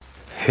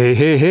Hey,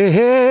 hey, hey,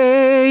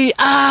 hey,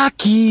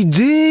 aquí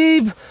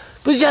Dave.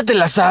 Pues ya te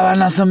las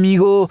sábanas,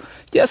 amigo.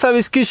 Ya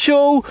sabes qué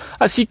show.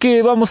 Así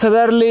que vamos a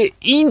darle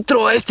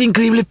intro a este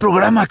increíble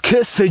programa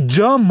que se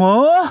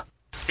llama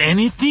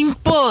Anything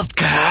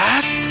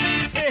Podcast.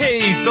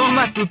 Hey,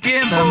 toma tu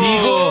tiempo,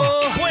 amigo.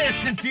 ¿Puedes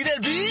sentir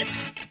el beat?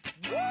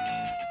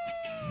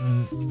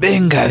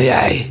 Venga de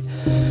ahí.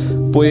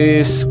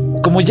 Pues,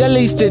 como ya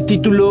leíste el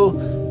título,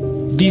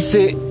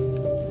 dice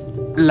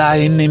la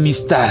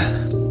enemistad.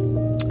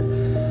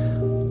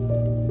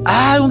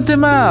 Un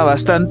tema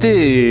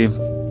bastante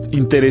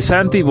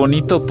interesante y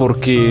bonito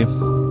porque,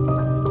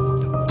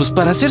 pues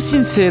para ser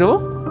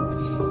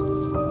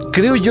sincero,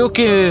 creo yo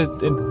que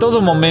en todo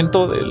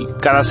momento de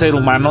cada ser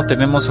humano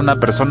tenemos una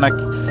persona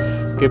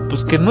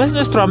que no es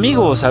nuestro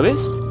amigo,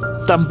 ¿sabes?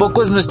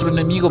 Tampoco es nuestro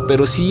enemigo,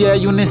 pero sí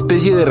hay una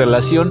especie de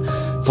relación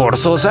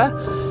forzosa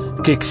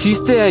que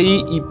existe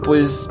ahí y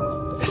pues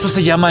eso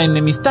se llama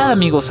enemistad,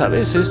 amigo,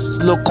 ¿sabes? Es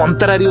lo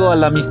contrario a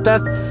la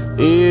amistad.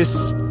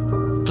 Es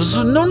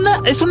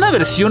una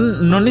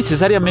versión no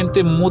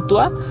necesariamente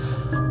mutua,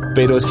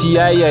 pero sí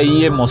hay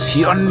ahí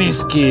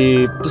emociones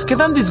que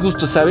dan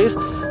disgusto, ¿sabes?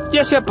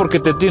 Ya sea porque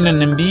te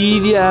tienen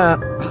envidia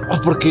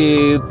o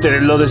porque te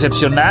lo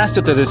decepcionaste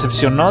o te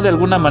decepcionó de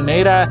alguna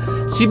manera,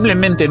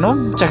 simplemente, ¿no?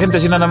 Mucha gente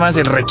así nada más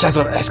el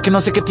rechazo, es que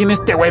no sé qué tiene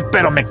este güey,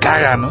 pero me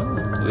caga, ¿no?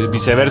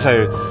 Viceversa.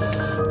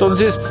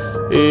 Entonces,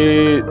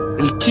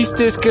 el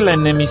chiste es que la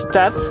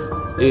enemistad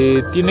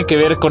tiene que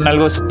ver con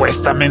algo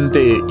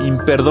supuestamente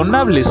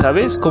imperdonable,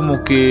 ¿sabes?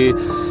 Como que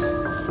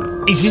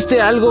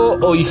hiciste algo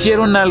o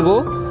hicieron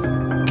algo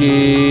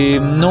que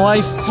no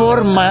hay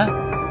forma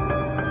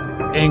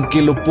en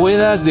que lo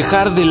puedas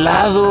dejar de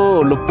lado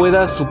o lo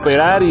puedas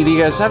superar y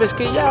digas, ¿sabes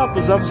qué? Ya,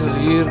 pues vamos a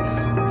seguir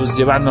pues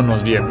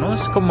llevándonos bien, ¿no?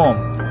 Es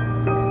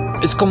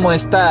como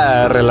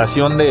esta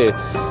relación de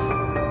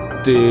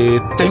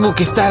tengo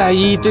que estar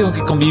ahí, tengo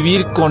que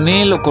convivir con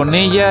él o con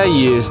ella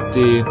y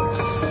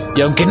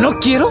aunque no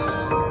quiero,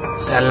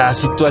 o sea, la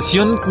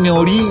situación me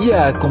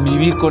orilla a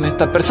convivir con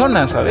esta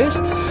persona,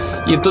 ¿sabes?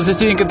 Y entonces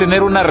tienen que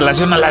tener una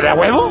relación a la de a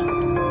huevo,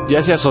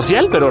 ya sea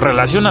social, pero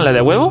relación a la de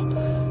a huevo.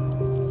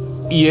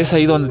 Y es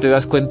ahí donde te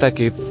das cuenta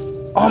que,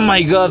 oh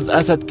my God,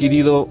 has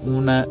adquirido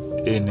una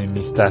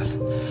enemistad.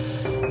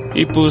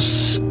 Y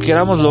pues,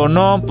 querámoslo o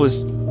no,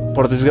 pues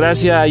por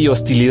desgracia hay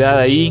hostilidad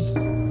ahí,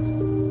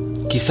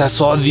 quizás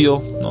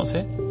odio, no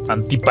sé,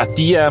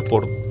 antipatía,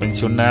 por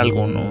mencionar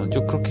algo, ¿no?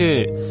 Yo creo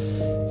que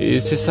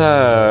es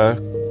esa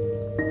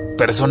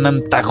persona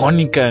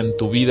antagónica en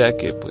tu vida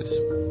que pues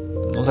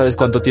no sabes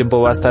cuánto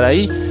tiempo va a estar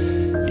ahí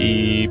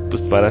y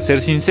pues para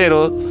ser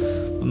sincero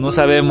no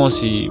sabemos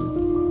si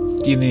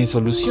tiene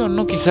solución,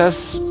 ¿no?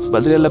 Quizás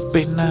valdría la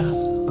pena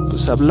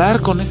pues hablar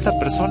con esta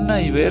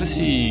persona y ver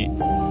si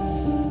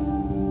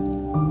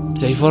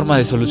hay forma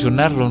de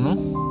solucionarlo, ¿no?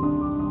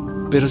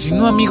 Pero si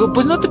no, amigo,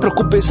 pues no te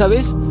preocupes,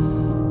 ¿sabes?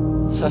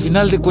 O sea, a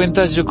final de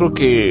cuentas yo creo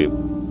que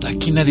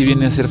aquí nadie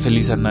viene a hacer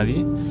feliz a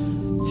nadie.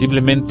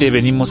 Simplemente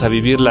venimos a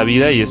vivir la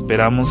vida y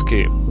esperamos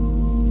que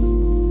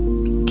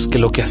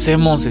lo que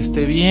hacemos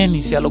esté bien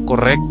y sea lo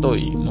correcto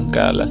y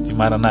nunca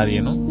lastimar a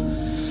nadie, ¿no?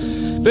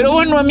 Pero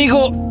bueno,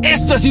 amigo,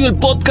 esto ha sido el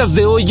podcast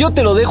de hoy. Yo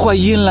te lo dejo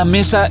ahí en la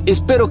mesa.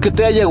 Espero que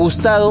te haya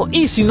gustado.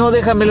 Y si no,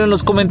 déjamelo en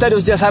los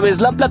comentarios. Ya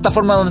sabes, la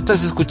plataforma donde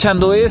estás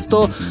escuchando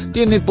esto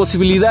tiene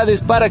posibilidades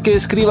para que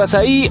escribas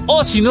ahí.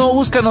 O si no,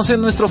 búscanos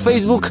en nuestro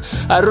Facebook,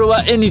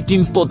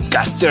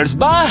 @anythingpodcasters.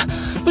 Va,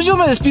 pues yo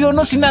me despido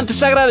no sin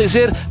antes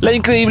agradecer la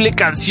increíble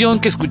canción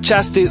que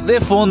escuchaste de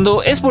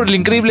fondo. Es por el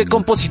increíble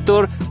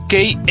compositor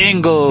Kay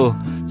Engel.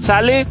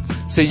 ¿Sale?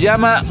 Se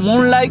llama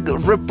Moonlight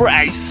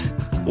Reprise.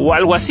 O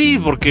algo así,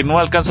 porque no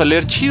alcanzo a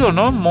leer chido,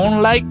 ¿no?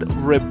 Moonlight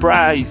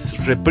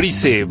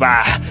Reprise, va.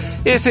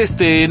 Es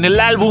en el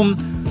álbum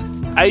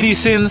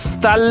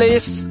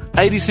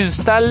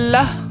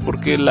Irisenstalla,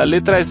 porque la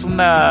letra es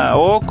una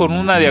O con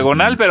una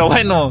diagonal, pero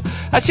bueno,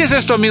 así es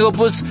esto, amigo,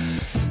 pues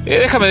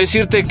déjame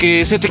decirte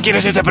que se te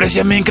quiere, se te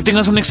aprecia, men, que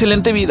tengas una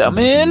excelente vida,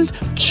 men.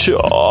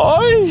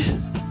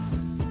 Chai.